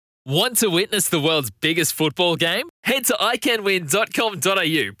Want to witness the world's biggest football game? Head to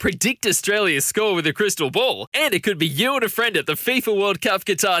iCanWin.com.au, predict Australia's score with a crystal ball, and it could be you and a friend at the FIFA World Cup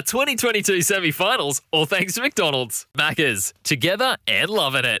Qatar 2022 semi-finals, all thanks to McDonald's. Maccas, together and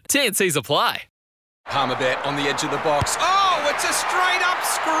loving it. TNCs apply. Palmerbet on the edge of the box. Oh, it's a straight-up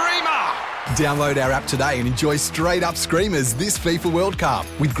screamer! Download our app today and enjoy straight-up screamers this FIFA World Cup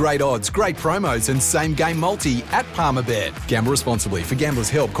with great odds, great promos and same-game multi at Palmerbet. Gamble responsibly. For Gamblers'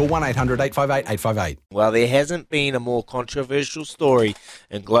 Help, call 1-800-858-858. Well, there hasn't been a more controversial story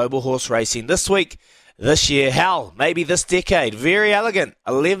in global horse racing this week, this year, hell, maybe this decade. Very Elegant,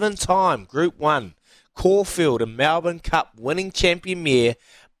 11-time Group 1 Caulfield and Melbourne Cup winning champion mare,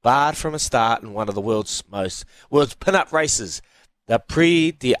 barred from a start in one of the world's pin-up races, the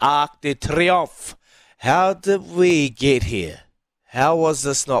Prix d'Arc de Triomphe. How did we get here? How was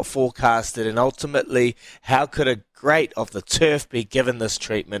this not forecasted? And ultimately, how could a great of the turf be given this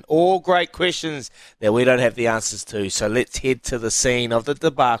treatment? All great questions that we don't have the answers to. So let's head to the scene of the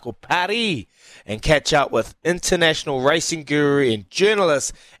debacle, Paris, and catch up with international racing guru and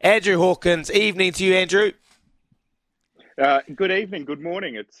journalist Andrew Hawkins. Evening to you, Andrew. Good evening, good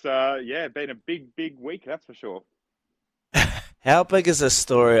morning. It's been a big week, that's for sure. How big is this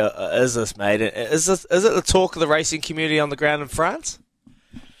story? Is this, mate? Is it the talk of the racing community on the ground in France?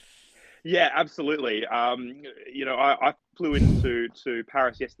 Yeah, absolutely. I flew into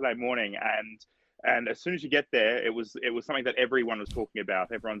Paris yesterday morning, and as soon as you get there, it was something that everyone was talking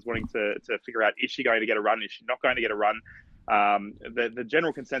about. Everyone's wanting to figure out, is she going to get a run? Is she not going to get a run? The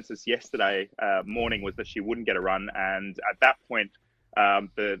general consensus yesterday morning was that she wouldn't get a run, and at that point,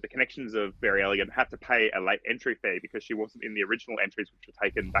 the connections of Very Elegant had to pay a late entry fee because she wasn't in the original entries, which were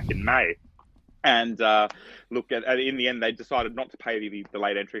taken back in May. And in the end, they decided not to pay the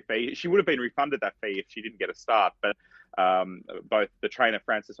late entry fee. She would have been refunded that fee if she didn't get a start, but both the trainer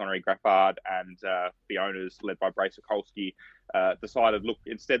Francis-Henri Graffard and the owners, led by Bray Sokolsky, decided,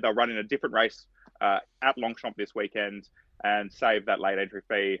 instead they'll run in a different race at Longchamp this weekend and save that late entry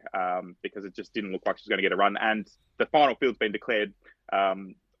fee because it just didn't look like she was going to get a run. And the final field's been declared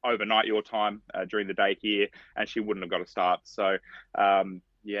overnight your time during the day here, and she wouldn't have got a start. So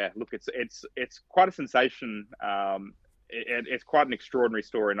it's quite a sensation. It's quite an extraordinary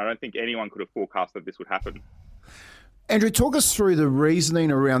story, and I don't think anyone could have forecast that this would happen. Andrew, talk us through the reasoning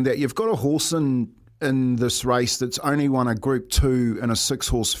around that. You've got a horse in this race that's only won a Group 2 in a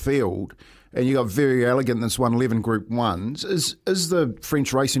 6-horse field, and you got Very Elegant that's won 11 Group 1s. Is the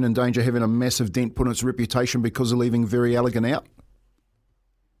French racing in danger having a massive dent put in its reputation because of leaving Very Elegant out?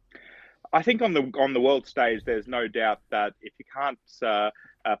 I think on the world stage, there's no doubt that if you can't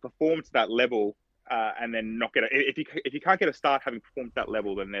perform to that level and then not get if you can't get a start having performed to that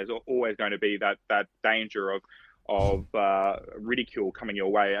level, then there's always going to be that danger of ridicule coming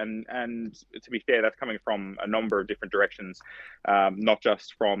your way. And to be fair, that's coming from a number of different directions, not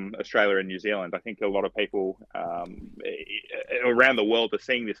just from Australia and New Zealand. I think a lot of people around the world are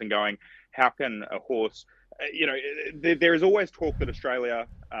seeing this and going, how can a horse... there is always talk that Australia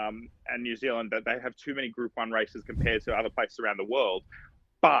and New Zealand, that they have too many Group 1 races compared to other places around the world.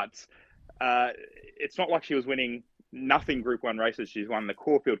 But it's not like she was winning nothing Group 1 races. She's won the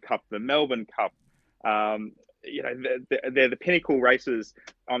Caulfield Cup, the Melbourne Cup. They're the pinnacle races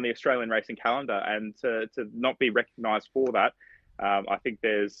on the Australian racing calendar, and to not be recognised for that, I think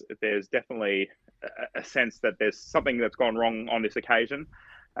there's definitely a sense that there's something that's gone wrong on this occasion.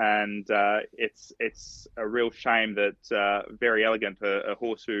 And it's a real shame that Very Elegant, a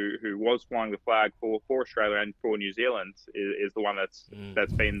horse who was flying the flag for Australia and for New Zealand, is the one that's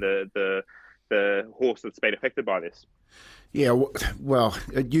been the horse that's been affected by this. Yeah, well,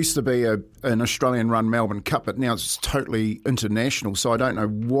 it used to be an Australian-run Melbourne Cup, but now it's totally international. So I don't know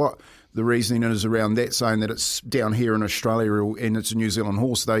what the reasoning is around that, saying that it's down here in Australia and it's a New Zealand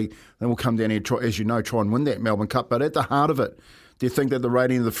horse. They will come down here, try and win that Melbourne Cup. But at the heart of it, do you think that the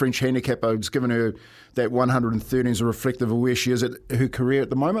rating of the French handicapper has given her that 113 is reflective of where she is at her career at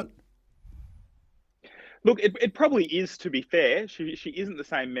the moment? Look, it probably is, to be fair. She isn't the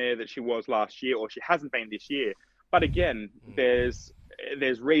same mare that she was last year, or she hasn't been this year. But again, there's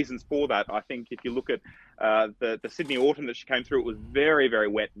reasons for that. I think if you look at the Sydney autumn that she came through, it was very, very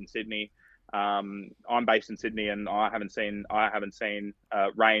wet in Sydney. I'm based in Sydney, and I haven't seen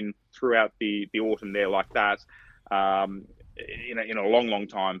rain throughout the autumn there like that. In a long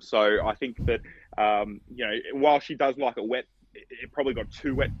time. So I think that while she does like it wet it probably got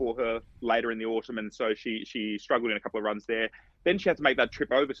too wet for her later in the autumn, and so she struggled in a couple of runs there. Then she had to make that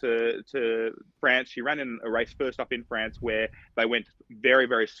trip over to France. She ran in a race first up in France where they went very,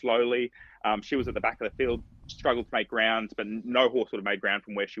 very slowly. She was at the back of the field, struggled to make ground, but no horse would have made ground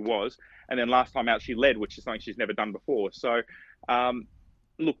from where she was. And then last time out, she led, which is something she's never done before. So,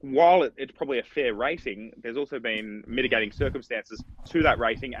 look, while it's probably a fair racing, there's also been mitigating circumstances to that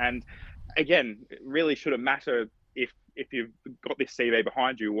racing. And again, really should it matter if you've got this CV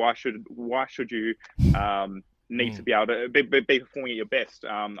behind you? Why should you need to be able to be performing at your best?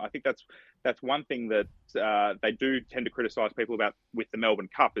 I think that's one thing that they do tend to criticise people about with the Melbourne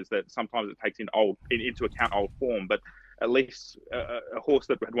Cup, is that sometimes it takes into account old form. But at least a horse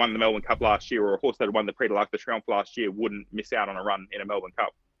that had won the Melbourne Cup last year, or a horse that had won the Prix de l'Arc de Triomphe last year, wouldn't miss out on a run in a Melbourne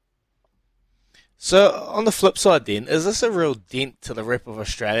Cup. So, on the flip side then, is this a real dent to the rep of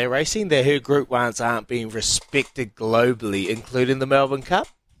Australia racing that her Group 1s aren't being respected globally, including the Melbourne Cup?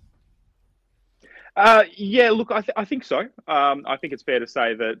 Yeah, look, I think so. I think it's fair to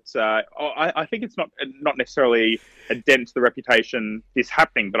say that I think it's not necessarily a dent to the reputation this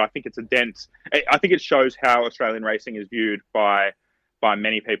happening, but I think it's a dent. I think it shows how Australian racing is viewed by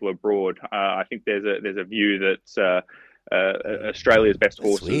many people abroad. I think there's a view that Australia's best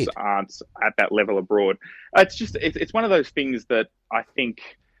horses aren't at that level abroad. It's one of those things that I think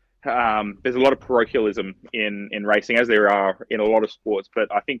there's a lot of parochialism in racing, as there are in a lot of sports.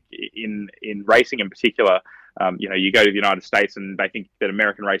 But I think in racing in particular, you go to the United States and they think that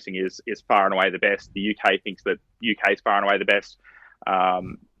American racing is far and away the best. The UK thinks that UK is far and away the best.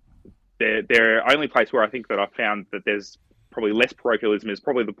 The only place where I think that I've found that there's probably less parochialism is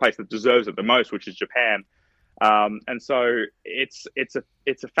probably the place that deserves it the most, which is Japan. And so it's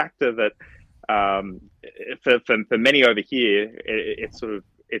a factor that for many over here, it's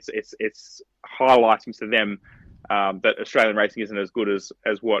highlighting to them that Australian racing isn't as good as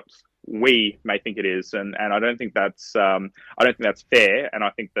what we may think it is, and I don't think that's fair, and I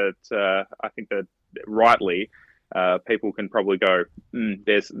think that rightly people can probably go,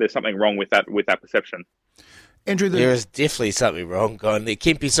 there's something wrong with that perception. Andrew, there is definitely something wrong going there.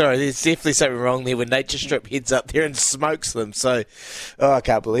 Kempy, sorry, there's definitely something wrong there when Nature Strip heads up there and smokes them. So, I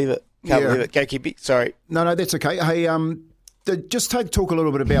can't believe it. Can't believe it. Go, Kempy. Sorry. No, that's okay. Hey, just talk a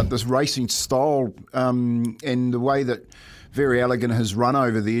little bit about this racing style and the way that Very Elegant has run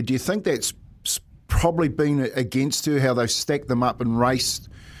over there. Do you think that's probably been against her, how they've stacked them up and raced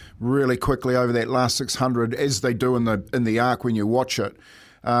really quickly over that last 600, as they do in the Arc when you watch it?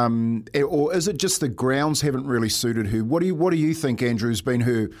 Or is it just the grounds haven't really suited her? What do you think, Andrew, has been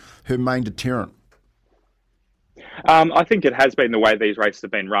her main deterrent? I think it has been the way these races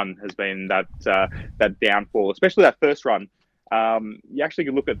have been run, has been that downfall, especially that first run. You actually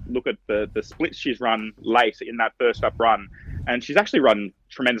look at the splits she's run late in that first up run, and she's actually run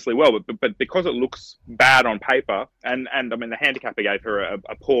tremendously well, but because it looks bad on paper, and I mean the handicapper gave her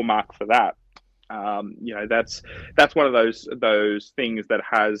a poor mark for that. That's one of those things that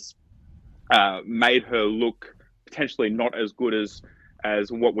has made her look potentially not as good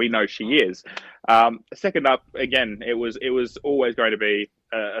as what we know she is. Second up, again, it was always going to be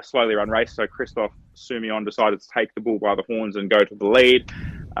a slowly run race. So Christophe Soumillon decided to take the bull by the horns and go to the lead.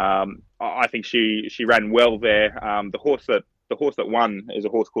 I think she ran well there. The horse that won is a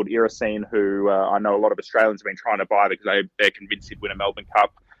horse called Iracine, who I know a lot of Australians have been trying to buy because they're convinced he'd win a Melbourne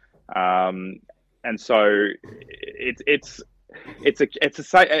Cup. And so it's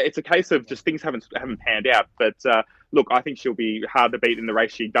a case of just things haven't panned out. But look, I think she'll be hard to beat in the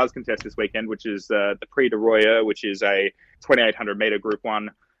race she does contest this weekend, which is the Prix de Roya, which is a 2,800 metre Group 1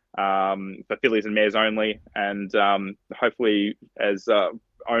 for fillies and mares only. And hopefully, as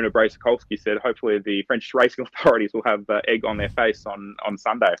owner Bray Sokolsky said, hopefully the French racing authorities will have egg on their face on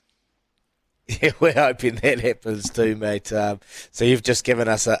Sunday. Yeah, we're hoping that happens too, mate. So you've just given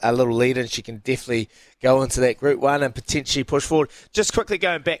us a little lead, and she can definitely go into that Group 1 and potentially push forward. Just quickly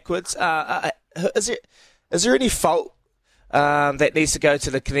going backwards, is there any fault that needs to go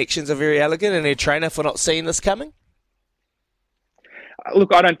to the connections of Very Elegant and her trainer for not seeing this coming?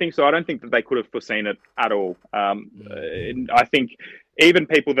 Look, I don't think so. I don't think that they could have foreseen it at all. I think even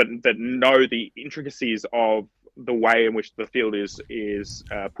people that know the intricacies of the way in which the field is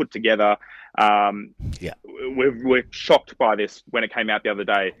put together, we're shocked by this when it came out the other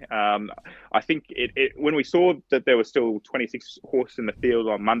day. I think when we saw that there were still 26 horses in the field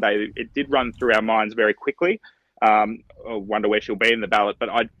on Monday, it did run through our minds very quickly. I wonder where she'll be in the ballot, but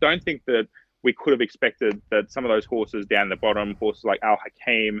I don't think that we could have expected that some of those horses down the bottom, horses like Al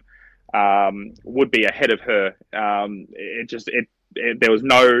Hakim, would be ahead of her. There was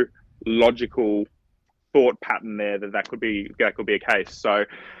no logical thought pattern there that could be a case. So.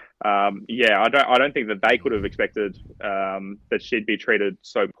 I don't think that they could have expected that she'd be treated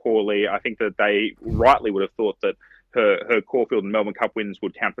so poorly. I think that they rightly would have thought that her Caulfield and Melbourne Cup wins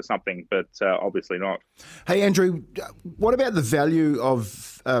would count for something, but obviously not. Hey, Andrew, what about the value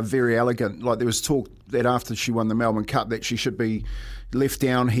of Very Elegant? Like, there was talk that after she won the Melbourne Cup that she should be left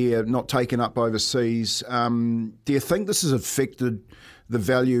down here, not taken up overseas. Do you think this has affected the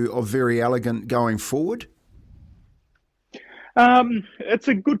value of Very Elegant going forward? It's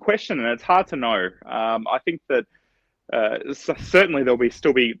a good question, and it's hard to know. I think that certainly there'll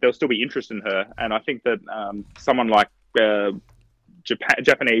still be interest in her, and I think that someone like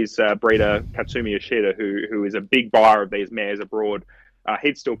Japanese breeder Katsumi Yoshida, who is a big buyer of these mares abroad,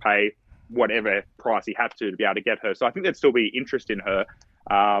 he'd still pay whatever price he had to be able to get her. So I think there'd still be interest in her.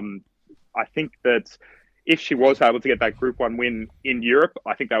 I think that if she was able to get that Group 1 win in Europe,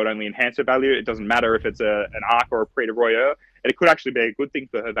 I think that would only enhance her value. It doesn't matter if it's an Arc or a Prix de Royeur. And it could actually be a good thing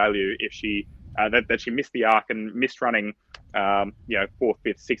for her value if she that she missed the Arc and missed running, 4th, 5th,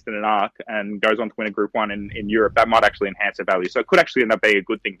 6th in an Arc and goes on to win a Group 1 in Europe. That might actually enhance her value. So it could actually end up being a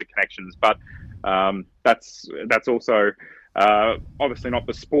good thing for Connections. But that's also obviously not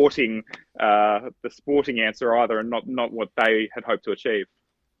the sporting answer either, and not what they had hoped to achieve.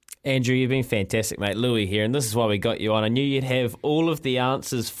 Andrew, you've been fantastic, mate. Louis here, and this is why we got you on. I knew you'd have all of the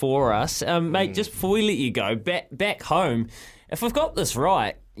answers for us. Mate, just before we let you go, back home, if I've got this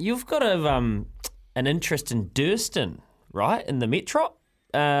right, you've got an interest in Durston, right, in the Metro?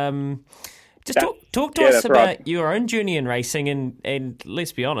 Talk to us about your own journey in racing, and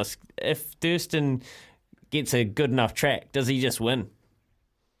let's be honest, if Durston gets a good enough track, does he just win?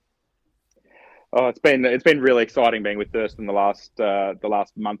 Oh, it's been really exciting being with Durston the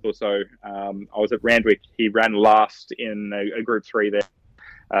last month or so. I was at Randwick. He ran last in a Group 3 there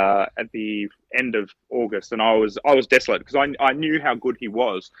at the end of August, and I was desolate because I knew how good he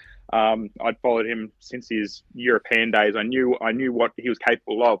was. I'd followed him since his European days. I knew what he was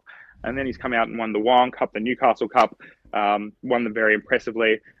capable of, and then he's come out and won the Wyong Cup, the Newcastle Cup, won them very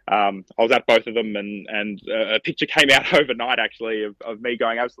impressively. I was at both of them, and a picture came out overnight actually of me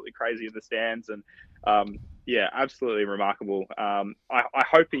going absolutely crazy in the stands, and absolutely remarkable. I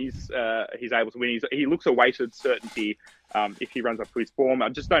hope he's able to win. He looks a weighted certainty if he runs up to his form. I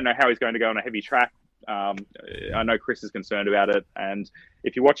just don't know how he's going to go on a heavy track. I know Chris is concerned about it, and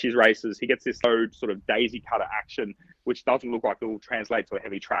if you watch his races, he gets this sort of daisy cutter action, which doesn't look like it will translate to a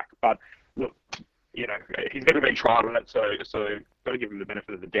heavy track. But look, he's never been tried on it, so got to give him the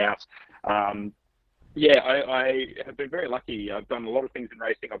benefit of the doubt. I have been very lucky. I've done a lot of things in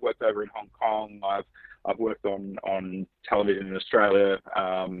racing. I've worked over in Hong Kong. I've worked on television in Australia.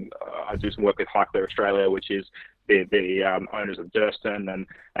 I do some work with Highclere Australia, which is the owners of Durston,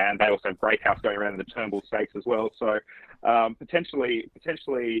 and they also have Great House going around in the Turnbull Stakes as well. So potentially,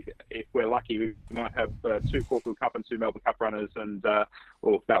 if we're lucky, we might have 2 Caulfield Cup and 2 Melbourne Cup runners, and that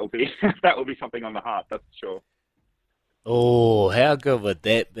will be something on the heart, that's for sure. Oh, how good would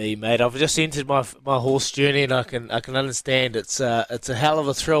that be, mate? I've just entered my horse journey, and I can understand it's a hell of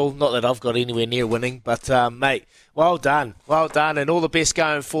a thrill. Not that I've got anywhere near winning, but mate, well done, and all the best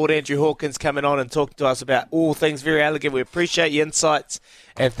going forward. Andrew Hawkins coming on and talking to us about all things Very Elegant. We appreciate your insights,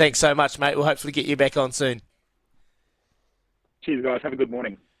 and thanks so much, mate. We'll hopefully get you back on soon. Cheers, guys. Have a good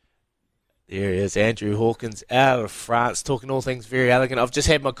morning. There he is, Andrew Hawkins out of France, talking all things Very Elegant. I've just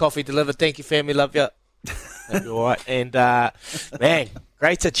had my coffee delivered. Thank you, family. Love you. All right, and man,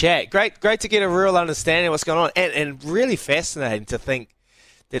 great to chat. Great to get a real understanding of what's going on, and really fascinating to think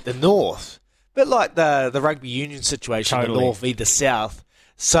that the North, a bit like the rugby union situation, totally. The North v the South,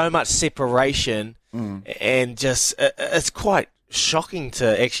 so much separation, and just it's quite shocking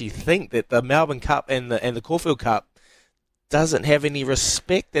to actually think that the Melbourne Cup and the Caulfield Cup doesn't have any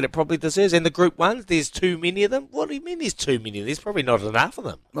respect that it probably deserves. And the Group 1s, there's too many of them. What do you mean there's too many? There's probably not enough of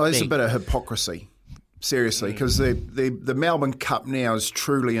them. Well, there's a bit of hypocrisy. Seriously, because the Melbourne Cup now is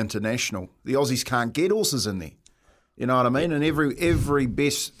truly international. The Aussies can't get horses in there. You know what I mean? And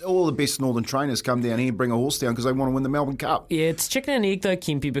all the best northern trainers come down here and bring a horse down because they want to win the Melbourne Cup. Yeah, it's chicken and egg though,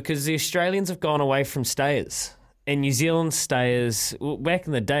 Kempy, because the Australians have gone away from stayers. And New Zealand stayers, back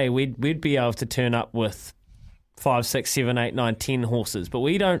in the day, we'd be able to turn up with 5, 6, 7, 8, 9, 10 horses, but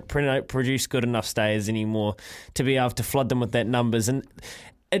we don't produce good enough stayers anymore to be able to flood them with that numbers. And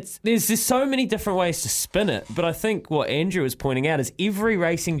there's just so many different ways to spin it, but I think what Andrew is pointing out is every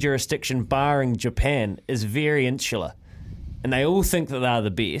racing jurisdiction barring Japan is very insular, and they all think that they're the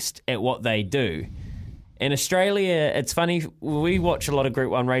best at what they do. In Australia, it's funny, we watch a lot of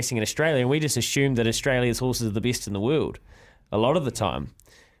Group 1 racing in Australia, and we just assume that Australia's horses are the best in the world a lot of the time.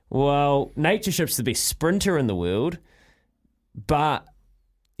 Well, Nature Strip's the best sprinter in the world, but,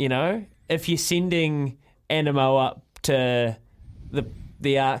 if you're sending Animo up to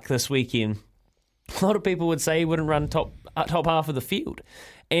the Arc this weekend, a lot of people would say he wouldn't run top half of the field.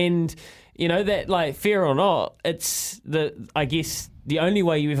 And, that, fair or not, it's I guess the only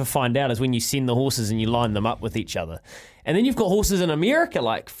way you ever find out is when you send the horses and you line them up with each other. And then you've got horses in America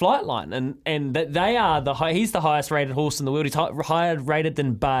like Flightline, and that they are he's the highest rated horse in the world. He's higher rated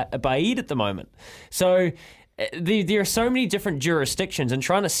than Baaeed at the moment. So there are so many different jurisdictions, and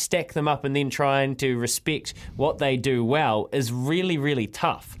trying to stack them up and then trying to respect what they do well is really, really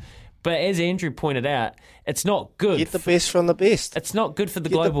tough. But as Andrew pointed out, it's not good. Get the best from the best. It's not good for the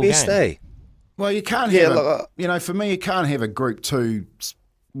Get global the best, game. Well, you can't have for me, you can't have a Group 2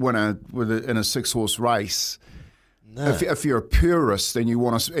 winner in a 6-horse race. No. If you're a purist and you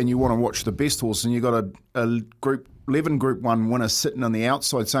want to watch the best horse, and you've got a Group 11 Group 1 winner sitting on the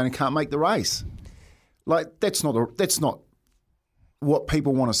outside saying he can't make the race, that's not what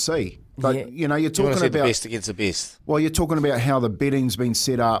people want to see. But you're talking about the best against the best. Well, you're talking about how the betting's been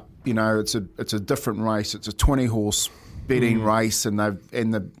set up. It's a different race. It's a 20-horse betting race, and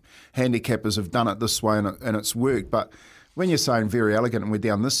the handicappers have done it this way, and it's worked. But when you're saying Very Elegant and we're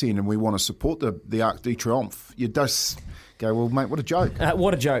down this end and we want to support the Arc de Triomphe, you just go, well, mate, what a joke.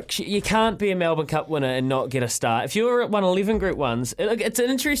 What a joke. You can't be a Melbourne Cup winner and not get a start. If you're at 11 Group 1s, it's an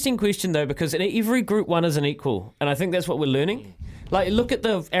interesting question, though, because every Group 1 isn't equal, and I think that's what we're learning. Look at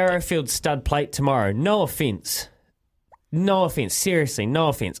the Arrowfield stud plate tomorrow. No offence. Seriously, no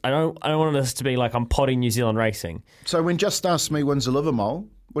offence. I don't want this to be like I'm potting New Zealand racing. So when Just Ask Me wins a Livermore,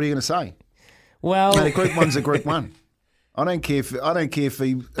 what are you going to say? Well, a Group 1's a Group 1. I don't care if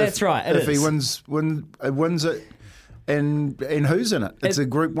he. That's right. If he wins it, and who's in it? It's a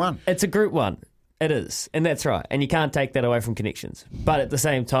Group 1. It's a Group 1. It is, and that's right. And you can't take that away from Connections. But at the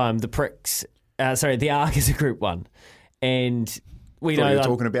same time, the Arc is a Group 1, and we know you're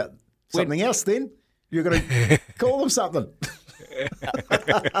talking about something else. Then you're going to call them something.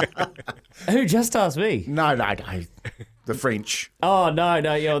 Who just asked me? No. The French. Oh, no.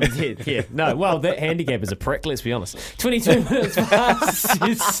 Yeah. No, well, that handicap is a prick, let's be honest. 22 minutes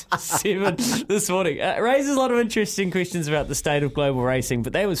past 7 this morning. Raises a lot of interesting questions about the state of global racing,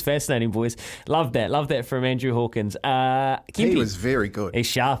 but that was fascinating, boys. Love that from Andrew Hawkins. He was very good. He's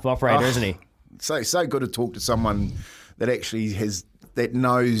sharp operator, isn't he? So good to talk to someone that actually that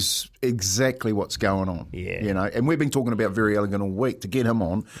knows exactly what's going on. Yeah. And we've been talking about Very Elegant all week to get him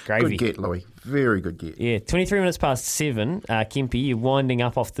on. Gravy. Good get, Louis. Very good get. Yeah, 23 minutes past 7. Kempy, you're winding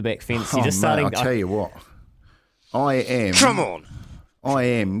up off the back fence. You're just starting. Mate, I'll tell you what. Come on. I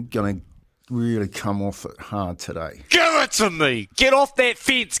am going to really come off it hard today. Give it to me. Get off that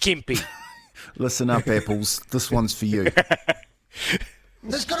fence, Kempy. Listen up, Apples. This one's for you.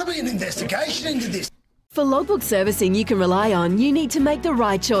 There's got to be an investigation into this. For logbook servicing you can rely on, you need to make the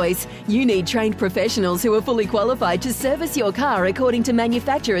right choice. You need trained professionals who are fully qualified to service your car according to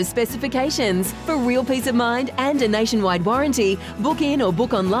manufacturer's specifications. For real peace of mind and a nationwide warranty, book in or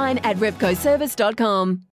book online at repcoservice.com.